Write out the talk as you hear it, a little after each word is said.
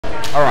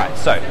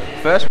So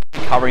first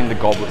we're covering the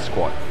goblet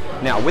squat.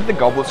 Now with the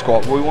goblet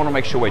squat, what we want to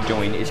make sure we're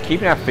doing is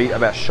keeping our feet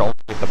about shoulder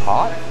width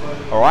apart.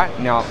 All right,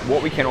 now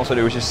what we can also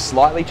do is just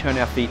slightly turn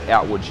our feet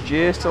outwards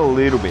just a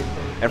little bit.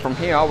 And from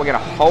here, we're gonna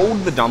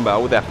hold the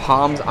dumbbell with our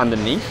palms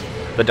underneath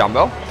the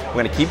dumbbell.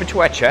 We're gonna keep it to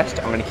our chest.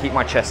 I'm gonna keep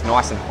my chest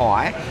nice and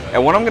high.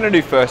 And what I'm gonna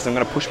do first, I'm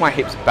gonna push my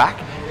hips back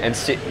and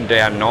sit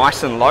down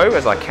nice and low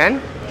as I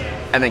can,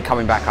 and then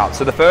coming back up.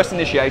 So the first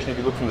initiation, if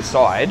you look from the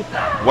side,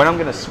 when I'm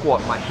gonna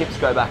squat, my hips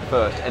go back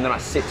first, and then I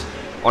sit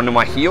onto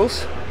my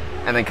heels,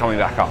 and then coming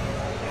back up.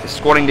 So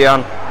squatting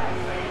down,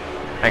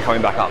 and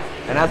coming back up.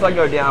 And as I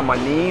go down, my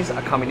knees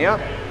are coming out,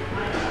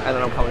 and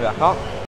then I'm coming back up,